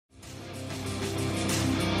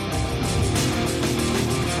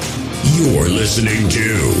You're listening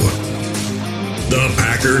to the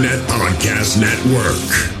Packernet Podcast Network.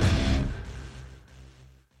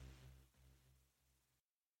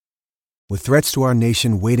 With threats to our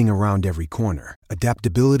nation waiting around every corner,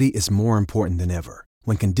 adaptability is more important than ever.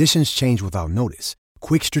 When conditions change without notice,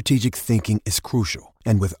 quick strategic thinking is crucial.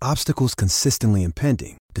 And with obstacles consistently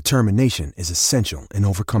impending, determination is essential in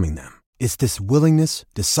overcoming them. It's this willingness,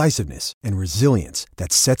 decisiveness, and resilience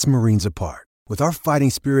that sets Marines apart. With our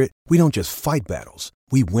fighting spirit, we don't just fight battles,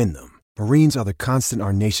 we win them. Marines are the constant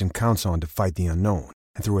our nation counts on to fight the unknown.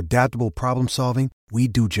 And through adaptable problem solving, we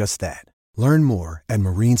do just that. Learn more at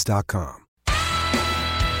marines.com.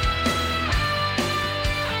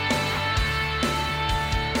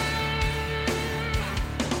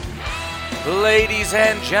 Ladies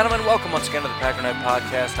and gentlemen, welcome once again to the Packernet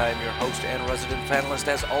Podcast. I am your host and resident panelist,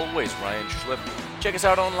 as always, Ryan Schlip. Check us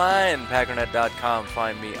out online, packernet.com.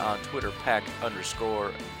 Find me on Twitter,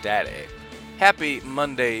 pack_daddy. Happy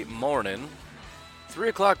Monday morning. 3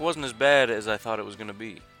 o'clock wasn't as bad as I thought it was going to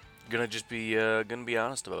be. Gonna be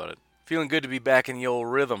honest about it. Feeling good to be back in the old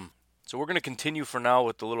rhythm. So we're going to continue for now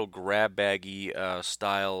with the little grab baggy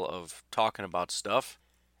style of talking about stuff.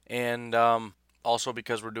 And also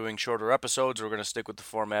because we're doing shorter episodes, we're going to stick with the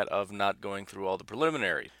format of not going through all the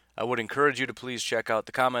preliminaries. I would encourage you to please check out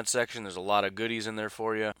the comment section. There's a lot of goodies in there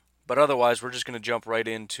for you. But otherwise, we're just going to jump right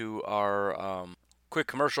into our quick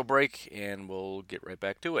commercial break, and we'll get right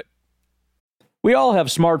back to it. We all have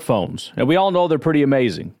smartphones, and we all know they're pretty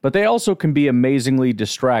amazing, but they also can be amazingly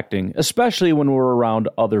distracting, especially when we're around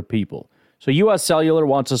other people. So US Cellular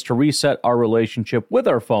wants us to reset our relationship with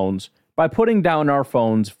our phones by putting down our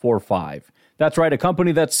phones for $5. That's right, a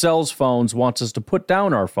company that sells phones wants us to put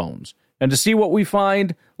down our phones. And to see what we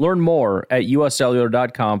find, learn more at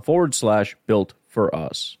uscellular.com/built for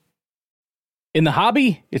us. In the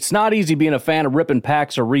hobby, it's not easy being a fan of ripping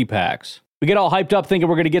packs or repacks. We get all hyped up thinking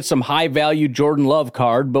we're going to get some high-value Jordan Love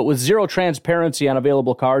card, but with zero transparency on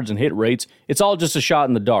available cards and hit rates, it's all just a shot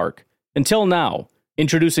in the dark. Until now,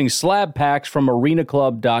 introducing slab packs from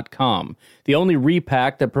arenaclub.com, the only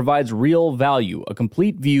repack that provides real value, a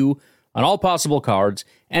complete view on all possible cards,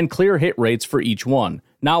 and clear hit rates for each one.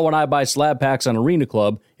 Now when I buy slab packs on Arena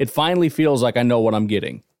Club, it finally feels like I know what I'm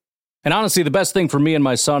getting. And honestly, the best thing for me and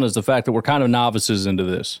my son is the fact that we're kind of novices into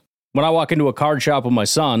this. When I walk into a card shop with my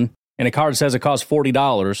son, and a card says it costs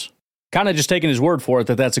 $40, kind of just taking his word for it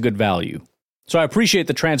that that's a good value. So I appreciate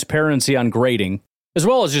the transparency on grading, as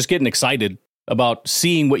well as just getting excited about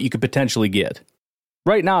seeing what you could potentially get.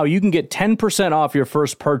 Right now, you can get 10% off your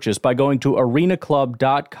first purchase by going to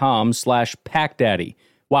arenaclub.com/packdaddy.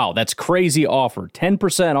 Wow, that's crazy offer.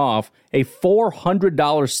 10% off a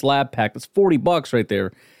 $400 slab pack. That's $40 right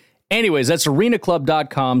there. Anyways, that's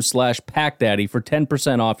arenaclub.com/packdaddy for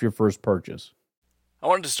 10% off your first purchase. I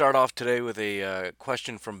wanted to start off today with a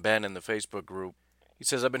question from Ben in the Facebook group. He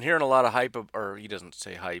says, I've been hearing a lot of hype, or he doesn't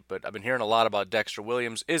say hype, but I've been hearing a lot about Dexter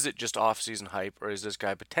Williams. Is it just off-season hype, or is this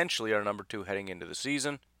guy potentially our number 2 heading into the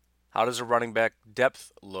season? How does a running back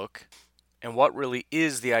depth look? And what really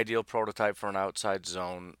is the ideal prototype for an outside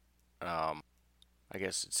zone? I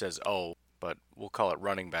guess it says O, but we'll call it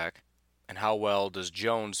running back. And how well does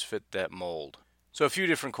Jones fit that mold? So a few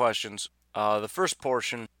different questions. The first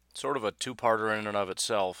portion, sort of a two-parter in and of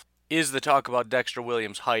itself. Is the talk about Dexter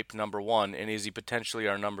Williams hype, number 1, and is he potentially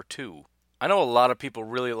our number 2? I know a lot of people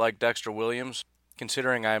really like Dexter Williams,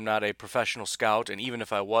 considering I am not a professional scout, and even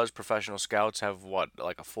if I was, professional scouts have, like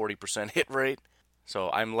a 40% hit rate? So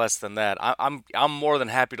I'm less than that. I'm more than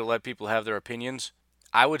happy to let people have their opinions.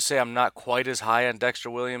 I would say I'm not quite as high on Dexter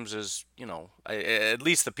Williams as, at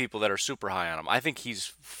least the people that are super high on him. I think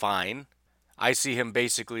he's fine. I see him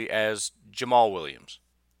basically as Jamal Williams.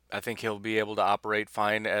 I think he'll be able to operate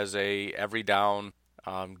fine as a every down,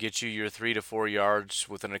 get you your 3 to 4 yards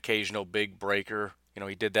with an occasional big breaker.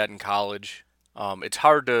 He did that in college. It's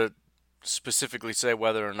hard to specifically say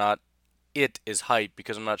whether or not it is hype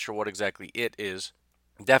because I'm not sure what exactly it is.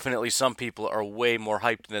 Definitely some people are way more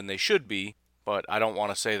hyped than they should be, but I don't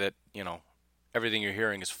want to say that, everything you're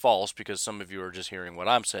hearing is false because some of you are just hearing what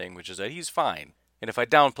I'm saying, which is that he's fine. And if I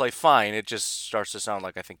downplay fine, it just starts to sound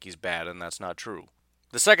like I think he's bad, and that's not true.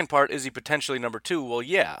 The second part, is he potentially number 2? Well,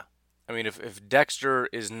 yeah. I mean, if Dexter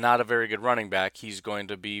is not a very good running back, he's going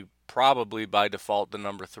to be probably by default the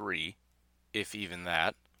number 3, if even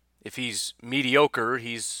that. If he's mediocre,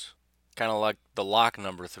 he's kind of like the lock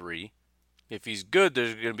number 3. If he's good,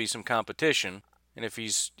 there's going to be some competition. And if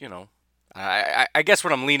he's, I guess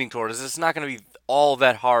what I'm leaning toward is it's not going to be all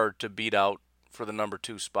that hard to beat out for the number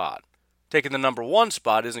 2 spot. Taking the number 1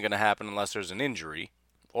 spot isn't going to happen unless there's an injury,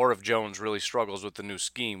 or if Jones really struggles with the new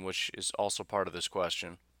scheme, which is also part of this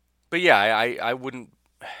question. But yeah, I wouldn't.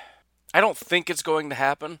 I don't think it's going to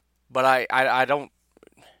happen. But I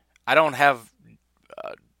don't have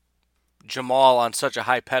Jamal on such a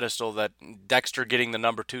high pedestal that Dexter getting the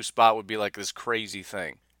number 2 spot would be like this crazy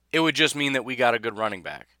thing. It would just mean that we got a good running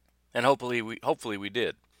back, and hopefully we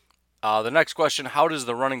did. The next question, how does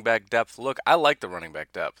the running back depth look? I like the running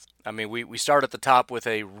back depth. I mean, we start at the top with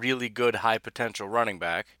a really good high potential running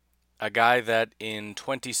back, a guy that in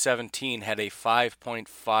 2017 had a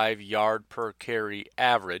 5.5 yard per carry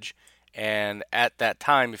average. And at that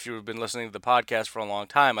time, if you've been listening to the podcast for a long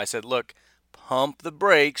time, I said, look, pump the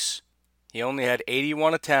brakes. He only had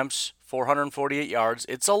 81 attempts, 448 yards.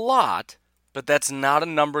 It's a lot, but that's not a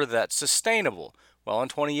number that's sustainable. Well, in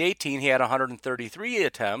 2018, he had 133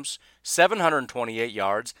 attempts, 728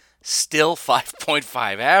 yards, still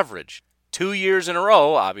 5.5 average. 2 years in a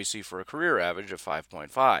row, obviously for a career average of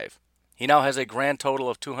 5.5. He now has a grand total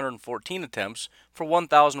of 214 attempts for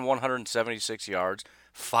 1,176 yards,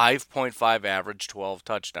 5.5 average, 12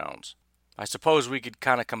 touchdowns. I suppose we could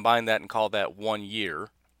kind of combine that and call that 1 year,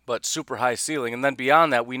 but super high ceiling. And then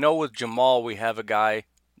beyond that, we know with Jamal we have a guy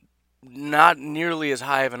not nearly as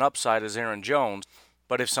high of an upside as Aaron Jones,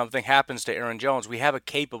 but if something happens to Aaron Jones, we have a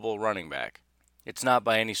capable running back. It's not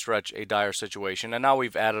by any stretch a dire situation, and now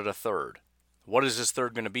we've added a third. What is this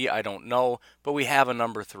third going to be? I don't know, but we have a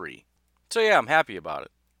number 3. So yeah, I'm happy about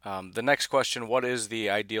it. The next question, what is the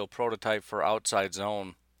ideal prototype for outside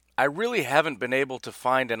zone? I really haven't been able to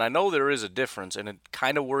find, and I know there is a difference, and it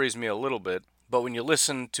kind of worries me a little bit, but when you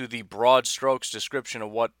listen to the broad strokes description of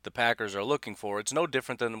what the Packers are looking for, it's no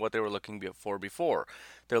different than what they were looking for before.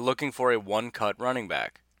 They're looking for a one-cut running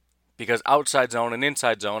back, because outside zone and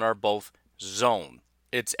inside zone are both zone.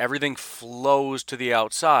 It's everything flows to the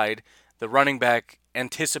outside. The running back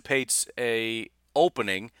anticipates a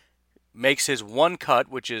opening, makes his one cut,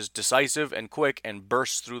 which is decisive and quick, and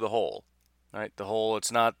bursts through the hole. Right? The hole,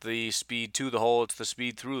 it's not the speed to the hole, it's the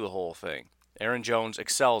speed through the hole thing. Aaron Jones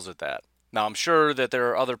excels at that. Now, I'm sure that there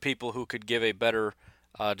are other people who could give a better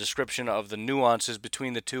description of the nuances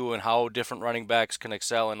between the two and how different running backs can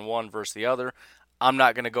excel in one versus the other. I'm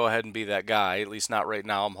not going to go ahead and be that guy, at least not right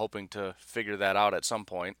now. I'm hoping to figure that out at some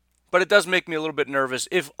point. But it does make me a little bit nervous,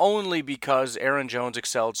 if only because Aaron Jones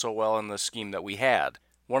excelled so well in the scheme that we had.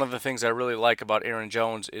 One of the things I really like about Aaron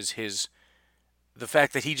Jones is the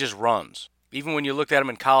fact that he just runs. Even when you looked at him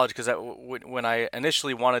in college, because when I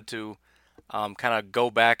initially wanted to kind of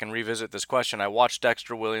go back and revisit this question, I watched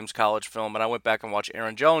Dexter Williams' college film, and I went back and watched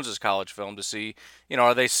Aaron Jones' college film to see,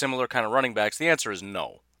 are they similar kind of running backs? The answer is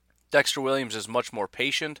no. Dexter Williams is much more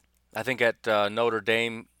patient. I think at Notre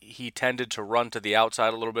Dame, he tended to run to the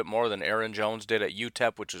outside a little bit more than Aaron Jones did at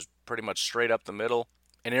UTEP, which is pretty much straight up the middle.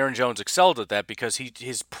 And Aaron Jones excelled at that because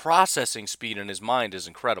his processing speed in his mind is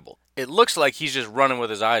incredible. It looks like he's just running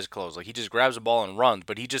with his eyes closed. Like he just grabs the ball and runs,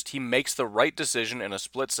 but he makes the right decision in a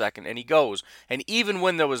split second and he goes. And even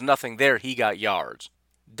when there was nothing there, he got yards.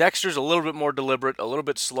 Dexter's a little bit more deliberate, a little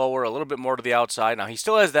bit slower, a little bit more to the outside. Now, he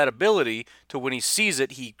still has that ability to when he sees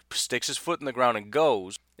it, he sticks his foot in the ground and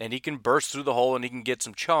goes, and he can burst through the hole and he can get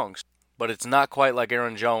some chunks. But it's not quite like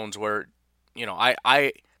Aaron Jones where,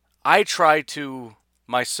 I try to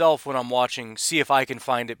myself when I'm watching, see if I can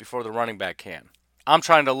find it before the running back can. I'm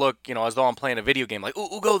trying to look, as though I'm playing a video game, like,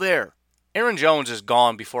 ooh, go there. Aaron Jones is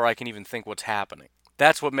gone before I can even think what's happening.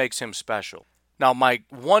 That's what makes him special. Now, my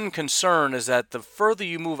one concern is that the further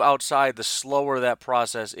you move outside, the slower that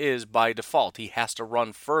process is by default. He has to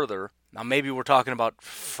run further. Now, maybe we're talking about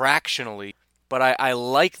fractionally, but I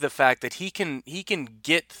like the fact that he can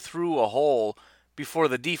get through a hole before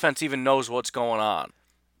the defense even knows what's going on.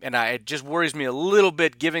 And it just worries me a little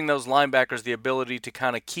bit giving those linebackers the ability to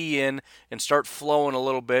kind of key in and start flowing a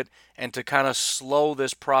little bit and to kind of slow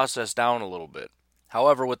this process down a little bit.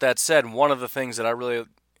 However, with that said, one of the things that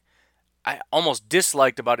I almost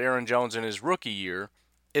disliked about Aaron Jones in his rookie year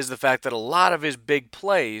is the fact that a lot of his big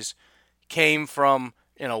plays came from,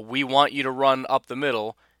 we want you to run up the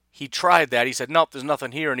middle. He tried that. He said, nope, there's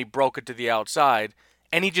nothing here, and he broke it to the outside.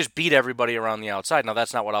 And he just beat everybody around the outside. Now,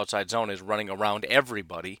 that's not what outside zone is, running around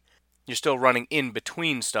everybody. You're still running in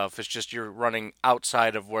between stuff. It's just you're running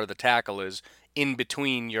outside of where the tackle is, in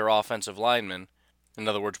between your offensive linemen. In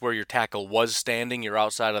other words, where your tackle was standing, you're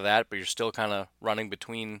outside of that, but you're still kind of running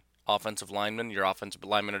between offensive linemen. Your offensive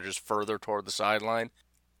linemen are just further toward the sideline.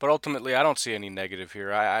 But ultimately, I don't see any negative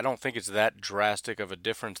here. I don't think it's that drastic of a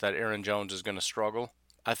difference that Aaron Jones is going to struggle.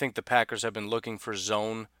 I think the Packers have been looking for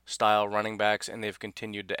zone-style running backs, and they've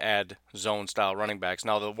continued to add zone-style running backs.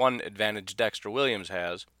 Now, the one advantage Dexter Williams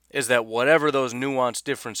has is that whatever those nuanced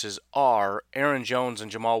differences are, Aaron Jones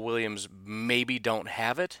and Jamal Williams maybe don't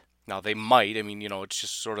have it. Now, they might. I mean, it's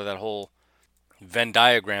just sort of that whole Venn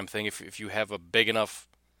diagram thing. If you have a big enough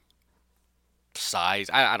size,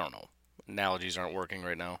 I don't know. Analogies aren't working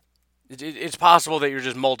right now. It's possible that you're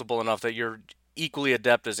just multiple enough that you're equally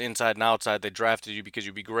adept as inside and outside. They drafted you because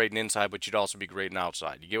you'd be great in inside, but you'd also be great in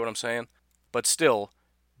outside. You get what I'm saying? But still,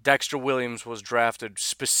 Dexter Williams was drafted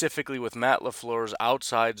specifically with Matt LaFleur's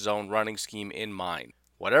outside zone running scheme in mind.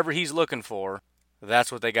 Whatever he's looking for,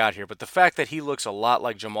 that's what they got here. But the fact that he looks a lot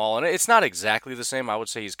like Jamal, and it's not exactly the same. I would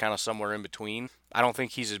say he's kind of somewhere in between. I don't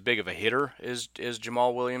think he's as big of a hitter as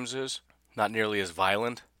Jamal Williams is. Not nearly as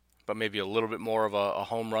violent, but maybe a little bit more of a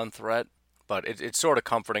home run threat. But it's sort of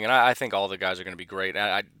comforting, and I think all the guys are going to be great.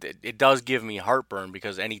 It does give me heartburn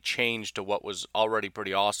because any change to what was already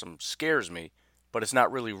pretty awesome scares me, but it's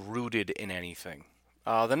not really rooted in anything.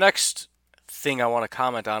 The next thing I want to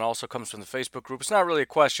comment on also comes from the Facebook group. It's not really a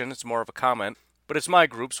question, it's more of a comment, but it's my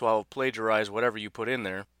group, so I'll plagiarize whatever you put in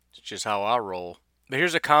there. It's just how I roll. But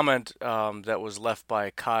here's a comment that was left by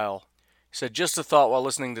Kyle. He said, just a thought while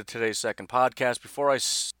listening to today's second podcast. Before I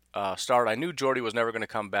start, I knew Jordy was never going to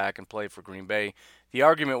come back and play for Green Bay. The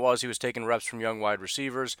argument was he was taking reps from young wide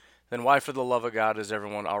receivers. Then why, for the love of God, is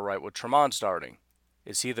everyone all right with Tremont starting?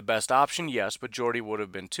 Is he the best option? Yes, but Jordy would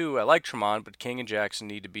have been too. I like Tremont, but King and Jackson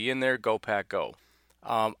need to be in there. Go, Pack, go.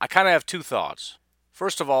 I kind of have two thoughts.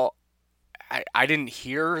 First of all, I didn't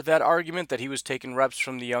hear that argument that he was taking reps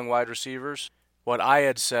from the young wide receivers. What I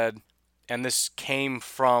had said, and this came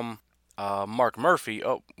from Mark Murphy.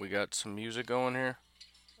 Oh, we got some music going here.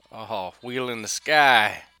 Oh, Wheel in the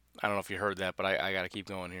Sky. I don't know if you heard that, but I got to keep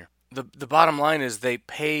going here. The bottom line is they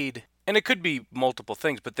paid, and it could be multiple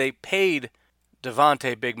things, but they paid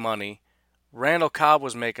Devontae big money. Randall Cobb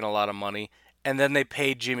was making a lot of money, and then they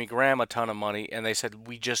paid Jimmy Graham a ton of money, and they said,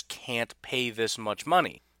 we just can't pay this much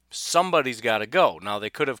money. Somebody's got to go. Now, they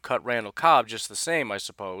could have cut Randall Cobb just the same, I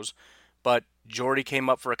suppose, but Jordy came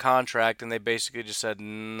up for a contract, and they basically just said,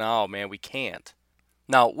 no, man, we can't.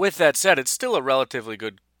 Now, with that said, it's still a relatively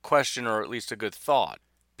good question, or at least a good thought,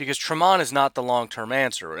 because Tremont is not the long-term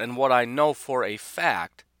answer, and what I know for a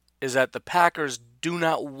fact is that the Packers do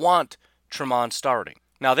not want Tremont starting.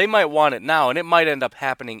 Now, they might want it now, and it might end up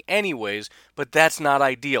happening anyways, but that's not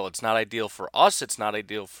ideal. It's not ideal for us, it's not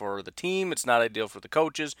ideal for the team, it's not ideal for the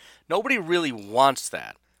coaches. Nobody really wants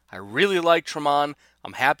that. I really like Tremont.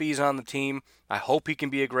 I'm happy he's on the team. I hope he can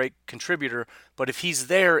be a great contributor, but if he's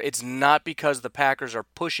there, it's not because the Packers are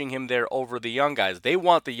pushing him there over the young guys. They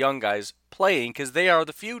want the young guys playing because they are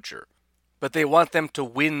the future, but they want them to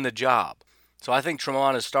win the job. So I think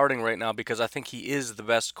Tremont is starting right now because I think he is the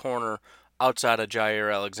best corner outside of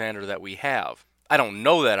Jair Alexander that we have. I don't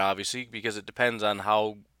know that, obviously, because it depends on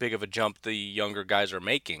how big of a jump the younger guys are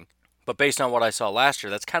making, but based on what I saw last year,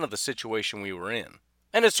 that's kind of the situation we were in.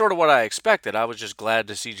 And it's sort of what I expected. I was just glad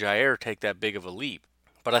to see Jair take that big of a leap.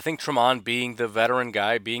 But I think Tremont, being the veteran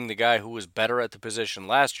guy, being the guy who was better at the position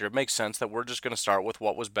last year, it makes sense that we're just going to start with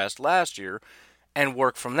what was best last year and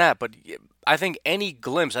work from that. But I think any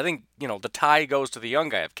glimpse, the tie goes to the young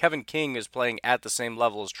guy. If Kevin King is playing at the same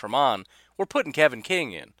level as Tremont, we're putting Kevin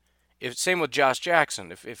King in. Same with Josh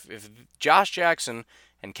Jackson. If Josh Jackson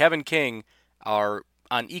and Kevin King are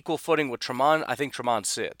on equal footing with Tremont, I think Tremont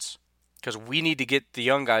sits. Because we need to get the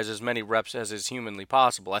young guys as many reps as is humanly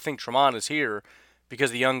possible. I think Tremont is here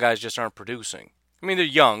because the young guys just aren't producing. I mean, they're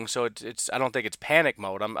young, so it's I don't think it's panic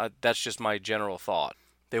mode. That's just my general thought.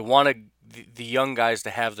 They want the young guys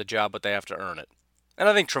to have the job, but they have to earn it. And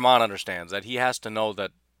I think Tremont understands that. He has to know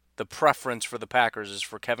that the preference for the Packers is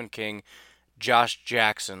for Kevin King, Josh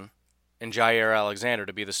Jackson, and Jair Alexander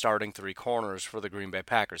to be the starting three corners for the Green Bay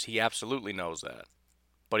Packers. He absolutely knows that.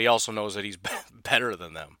 But he also knows that he's better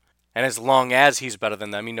than them. And as long as he's better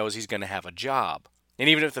than them, he knows he's going to have a job. And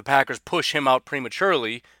even if the Packers push him out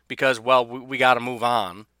prematurely because, well, we got to move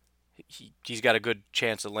on, he's got a good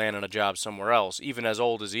chance of landing a job somewhere else, even as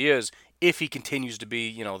old as he is, if he continues to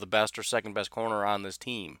be, the best or second best corner on this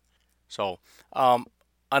team. So,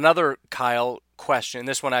 another Kyle question,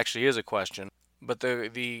 this one actually is a question, but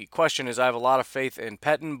the question is, I have a lot of faith in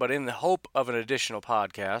Pettine, but in the hope of an additional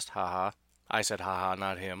podcast, haha, I said haha,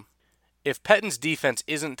 not him. If Pettine's defense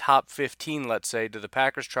isn't top 15, let's say, do the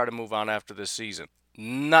Packers try to move on after this season?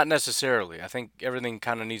 Not necessarily. I think everything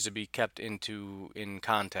kind of needs to be kept in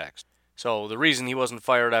context. So the reason he wasn't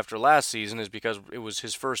fired after last season is because it was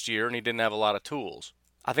his first year and he didn't have a lot of tools.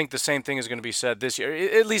 I think the same thing is going to be said this year.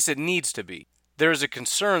 At least it needs to be. There's a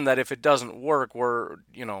concern that if it doesn't work,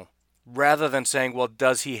 rather than saying, well,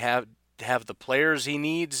 does he have the players he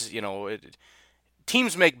needs?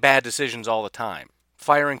 Teams make bad decisions all the time.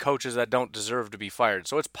 firing coaches that don't deserve to be fired.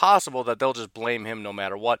 So it's possible that they'll just blame him no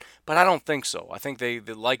matter what, but I don't think so. I think they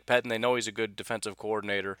like Pettine. They know he's a good defensive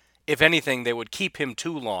coordinator. If anything, they would keep him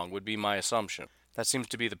too long, would be my assumption. That seems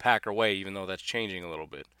to be the Packer way, even though that's changing a little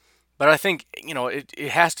bit. But I think, it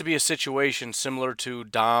has to be a situation similar to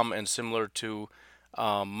Dom and similar to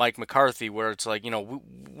Mike McCarthy, where it's like,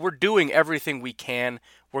 we're doing everything we can.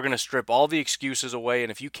 We're going to strip all the excuses away,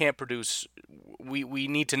 and if you can't produce, we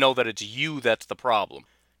need to know that it's you that's the problem.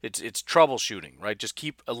 It's troubleshooting, right? Just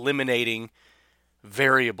keep eliminating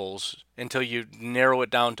variables until you narrow it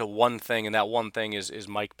down to one thing, and that one thing is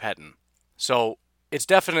Mike Pettine. So it's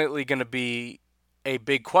definitely going to be a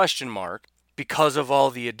big question mark because of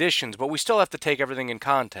all the additions, but we still have to take everything in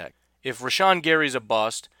context. If Rashawn Gary's a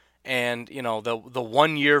bust, and the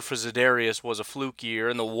 1 year for Za'Darius was a fluke year,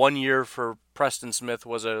 and the 1 year for Preston Smith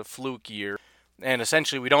was a fluke year, and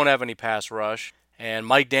essentially we don't have any pass rush, and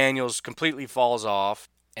Mike Daniels completely falls off,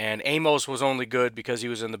 and Amos was only good because he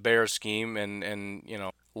was in the Bears scheme,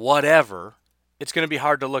 and whatever. It's going to be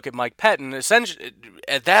hard to look at Mike Pettine. Essentially,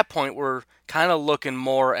 at that point, we're kind of looking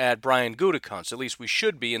more at Brian Gutekunst. At least we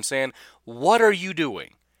should be, and saying, what are you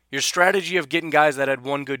doing? Your strategy of getting guys that had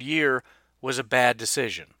one good year was a bad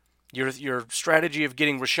decision. Your strategy of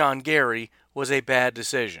getting Rashawn Gary was a bad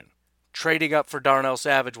decision. Trading up for Darnell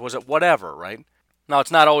Savage was whatever, right? Now,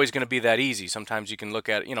 it's not always going to be that easy. Sometimes you can look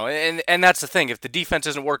at, and that's the thing. If the defense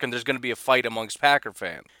isn't working, there's going to be a fight amongst Packer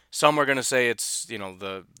fans. Some are going to say it's,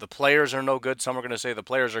 the players are no good. Some are going to say the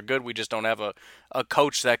players are good. We just don't have a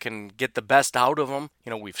coach that can get the best out of them.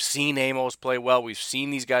 We've seen Amos play well. We've seen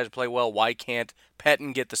these guys play well. Why can't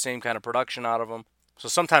Pettine get the same kind of production out of them? So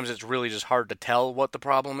sometimes it's really just hard to tell what the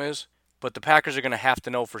problem is. But the Packers are going to have to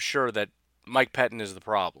know for sure that Mike Pettine is the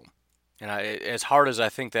problem. And as hard as I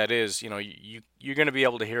think that is, you're going to be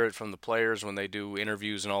able to hear it from the players when they do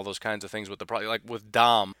interviews and all those kinds of things with like with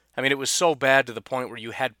Dom. I mean, it was so bad to the point where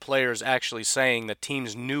you had players actually saying that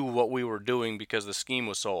teams knew what we were doing because the scheme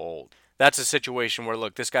was so old. That's a situation where,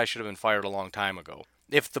 look, this guy should have been fired a long time ago.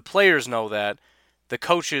 If the players know that, the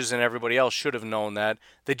coaches and everybody else should have known that.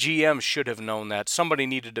 The GM should have known that. Somebody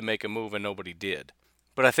needed to make a move and nobody did.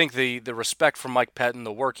 But I think the respect for Mike Pettine,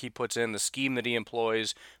 the work he puts in, the scheme that he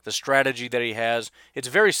employs, the strategy that he has, it's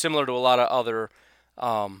very similar to a lot of other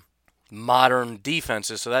modern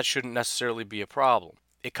defenses, so that shouldn't necessarily be a problem.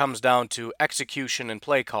 It comes down to execution and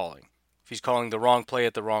play calling. If he's calling the wrong play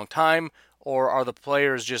at the wrong time, or are the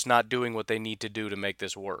players just not doing what they need to do to make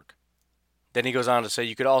this work? Then he goes on to say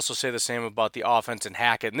you could also say the same about the offense and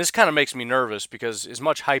Hackett. And this kind of makes me nervous because as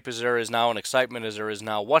much hype as there is now and excitement as there is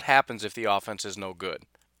now, what happens if the offense is no good?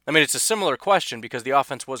 I mean, it's a similar question because the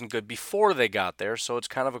offense wasn't good before they got there. So it's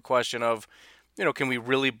kind of a question of, can we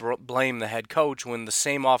really blame the head coach when the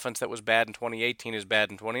same offense that was bad in 2018 is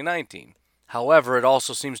bad in 2019? However, it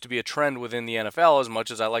also seems to be a trend within the NFL. As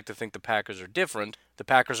much as I like to think the Packers are different, the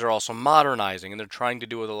Packers are also modernizing, and they're trying to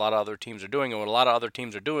do what a lot of other teams are doing. And what a lot of other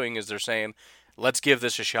teams are doing is they're saying, let's give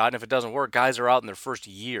this a shot, and if it doesn't work, guys are out in their first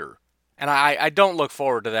year. And I don't look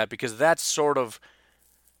forward to that because that's sort of,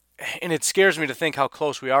 and it scares me to think how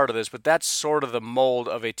close we are to this, but that's sort of the mold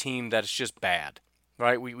of a team that's just bad,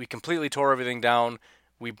 right? We completely tore everything down.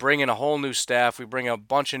 We bring in a whole new staff. We bring a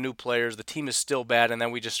bunch of new players. The team is still bad, and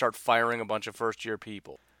then we just start firing a bunch of first-year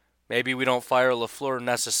people. Maybe we don't fire LaFleur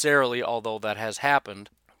necessarily, although that has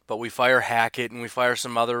happened, but we fire Hackett and we fire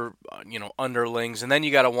some other, underlings. And then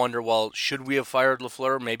you got to wonder, well, should we have fired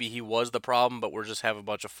LaFleur? Maybe he was the problem, but we're just have a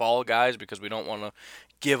bunch of fall guys because we don't want to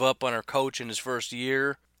give up on our coach in his first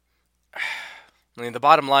year. I mean, the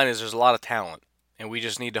bottom line is there's a lot of talent. And we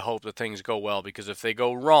just need to hope that things go well because if they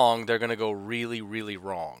go wrong, they're going to go really, really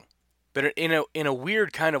wrong. But in a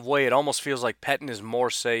weird kind of way, it almost feels like Pettine is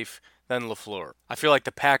more safe than LaFleur. I feel like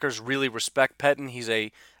the Packers really respect Pettine. He's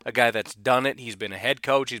a guy that's done it. He's been a head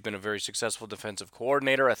coach. He's been a very successful defensive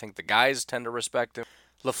coordinator. I think the guys tend to respect him.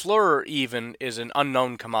 LaFleur even is an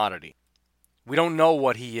unknown commodity. We don't know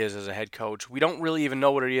what he is as a head coach. We don't really even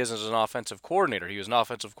know what he is as an offensive coordinator. He was an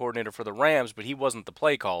offensive coordinator for the Rams, but he wasn't the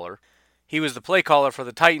play caller. He was the play caller for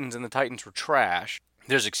the Titans, and the Titans were trash.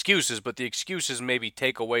 There's excuses, but the excuses maybe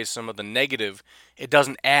take away some of the negative. It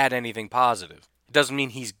doesn't add anything positive. It doesn't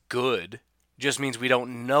mean he's good. It just means we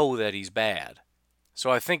don't know that he's bad. So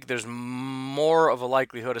I think there's more of a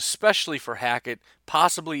likelihood, especially for Hackett,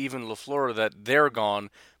 possibly even LaFleur, that they're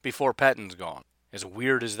gone before Pettine's gone. As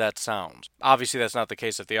weird as that sounds. Obviously, that's not the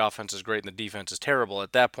case if the offense is great and the defense is terrible.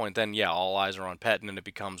 At that point, then, yeah, all eyes are on Pettine, and it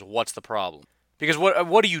becomes, what's the problem? Because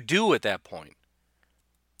what do you do at that point?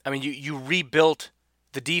 I mean, you rebuilt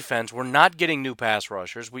the defense. We're not getting new pass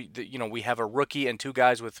rushers. We have a rookie and two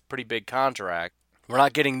guys with pretty big contract. We're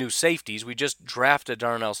not getting new safeties. We just drafted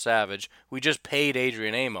Darnell Savage. We just paid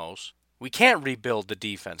Adrian Amos. We can't rebuild the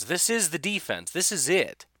defense. This is the defense. This is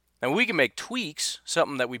it. And we can make tweaks,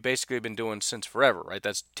 something that we basically have been doing since forever, right?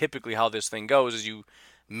 That's typically how this thing goes, is you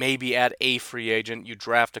maybe add a free agent, you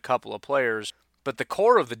draft a couple of players, but the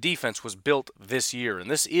core of the defense was built this year, and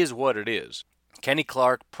this is what it is. Kenny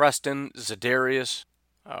Clark, Preston, Za'Darius,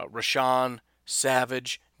 Rashawn,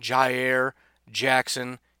 Savage, Jair,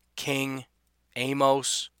 Jackson, King,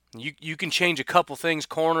 Amos. You can change a couple things,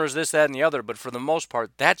 corners, this, that, and the other, but for the most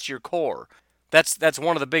part, that's your core. That's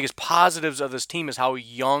one of the biggest positives of this team is how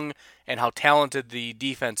young and how talented the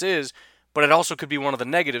defense is, but it also could be one of the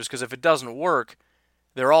negatives because if it doesn't work,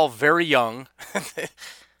 they're all very young,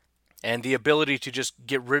 and the ability to just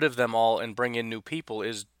get rid of them all and bring in new people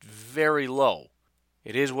is very low.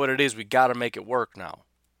 It is what it is. We got to make it work now.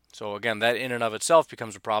 So again, that in and of itself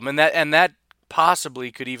becomes a problem, and that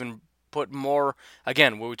possibly could even put more,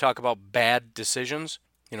 again, when we talk about bad decisions,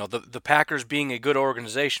 the Packers being a good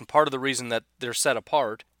organization, part of the reason that they're set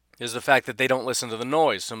apart is the fact that they don't listen to the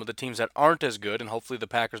noise. Some of the teams that aren't as good, and hopefully the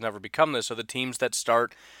Packers never become this, are the teams that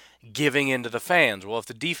start giving in to the fans. Well, if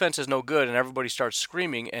the defense is no good and everybody starts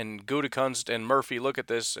screaming, and Gutekunst and Murphy look at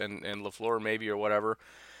this, and LaFleur maybe or whatever,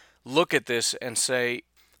 look at this and say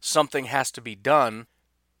something has to be done,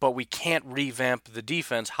 but we can't revamp the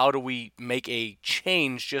defense. How do we make a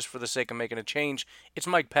change just for the sake of making a change? It's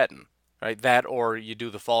Mike Pettin, right? That, or you do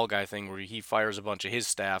the fall guy thing where he fires a bunch of his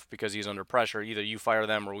staff because he's under pressure. Either you fire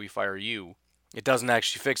them or we fire you. It doesn't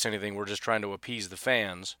actually fix anything. We're just trying to appease the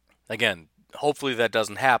fans. Again, hopefully that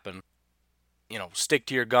doesn't happen. Stick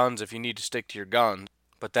to your guns if you need to stick to your guns,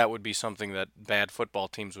 but that would be something that bad football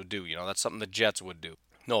teams would do. That's something the Jets would do.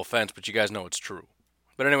 No offense, but you guys know it's true.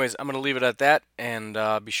 But anyways, I'm going to leave it at that, and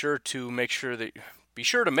be sure that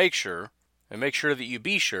you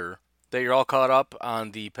be sure that you're all caught up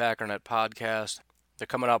on the Packernet podcast. They're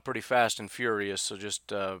coming out pretty fast and furious, so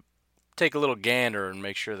just take a little gander and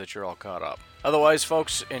make sure that you're all caught up. Otherwise,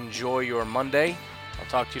 folks, enjoy your Monday. I'll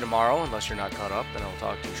talk to you tomorrow, unless you're not caught up, and I'll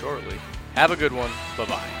talk to you shortly. Have a good one.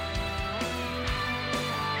 Bye-bye.